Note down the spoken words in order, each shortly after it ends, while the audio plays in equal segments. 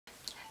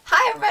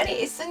everybody,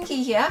 it's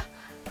Soonkie here.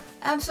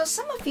 So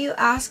some of you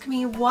ask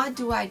me what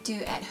do I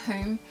do at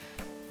home.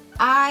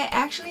 I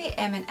actually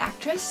am an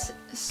actress,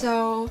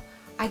 so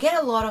I get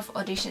a lot of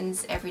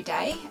auditions every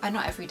day.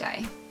 Not every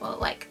day, well,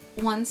 like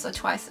once or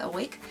twice a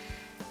week.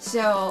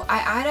 So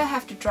I either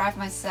have to drive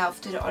myself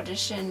to the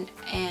audition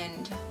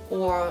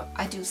or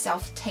I do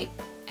self-tape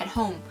at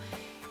home.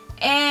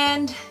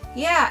 And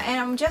yeah, and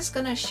I'm just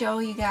gonna show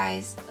you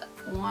guys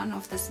one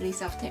of the silly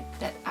self-tape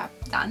that I've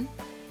done.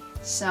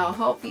 So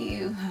hope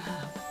you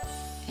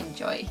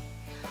enjoy.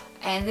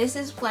 And this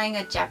is playing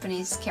a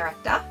Japanese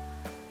character.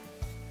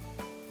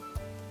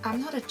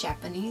 I'm not a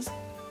Japanese,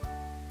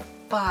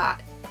 but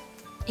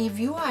if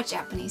you are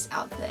Japanese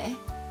out there,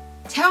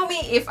 tell me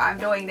if I'm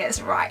doing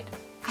this right.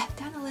 I've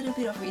done a little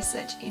bit of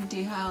research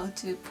into how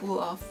to pull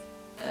off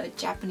a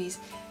Japanese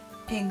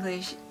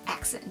English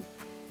accent.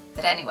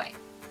 But anyway,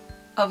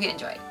 hope you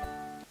enjoy.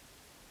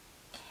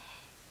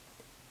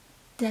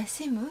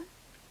 Dasimu,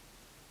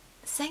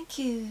 thank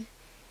you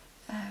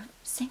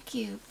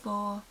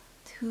for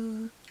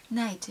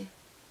tonight.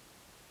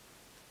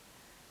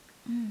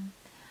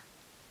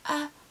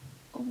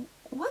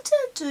 What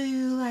do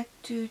you like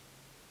to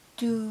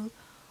do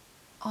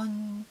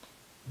on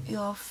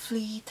your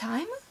free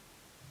time?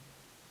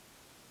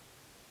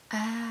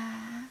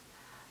 I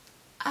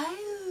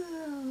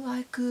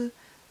like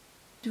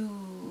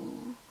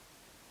to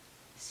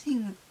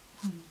sing.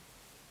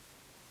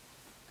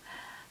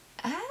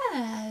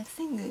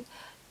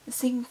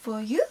 Sing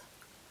for you?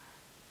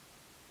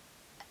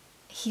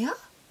 Here?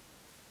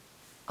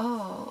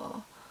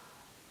 Oh,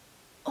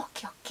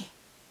 okay.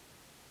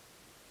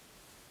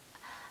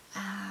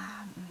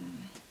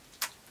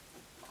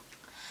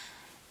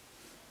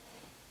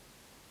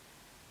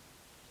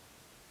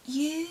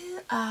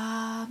 You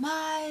are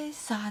my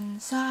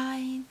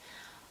sunshine,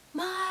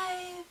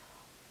 my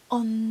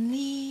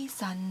only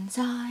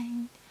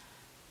sunshine.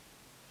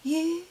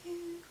 You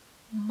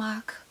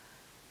make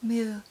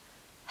me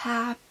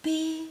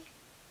happy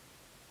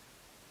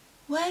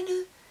when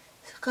the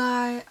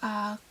sky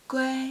are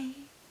grey.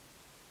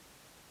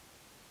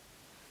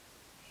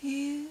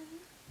 You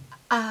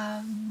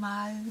are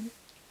my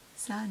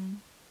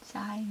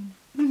sunshine.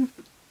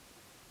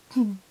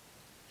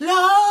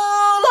 Row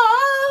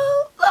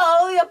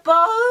your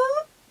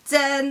boat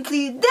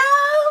gently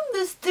down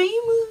the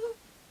stream.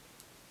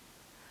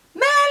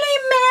 Merry,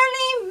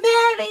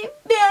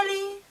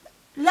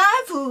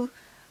 life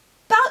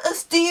about a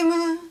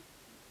steamer.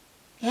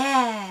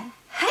 Yeah,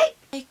 hey,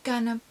 I'm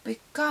gonna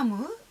become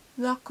a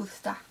rock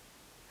star.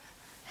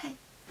 Hey,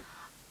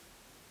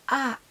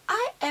 I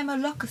am a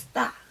rock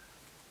star.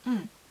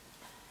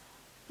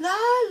 La,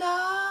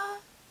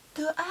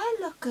 do I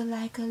look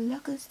like a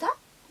rock star?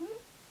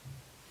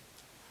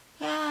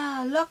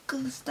 Yeah, rock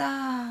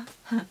star.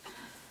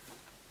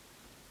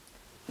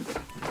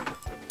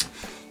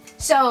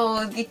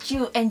 So, did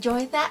you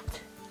enjoy that?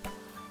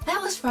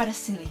 That was rather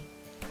silly.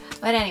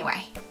 But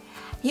anyway,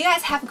 you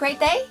guys have a great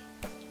day.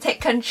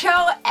 Take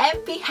control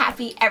and be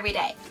happy every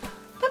day.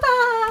 Bye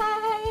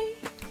bye.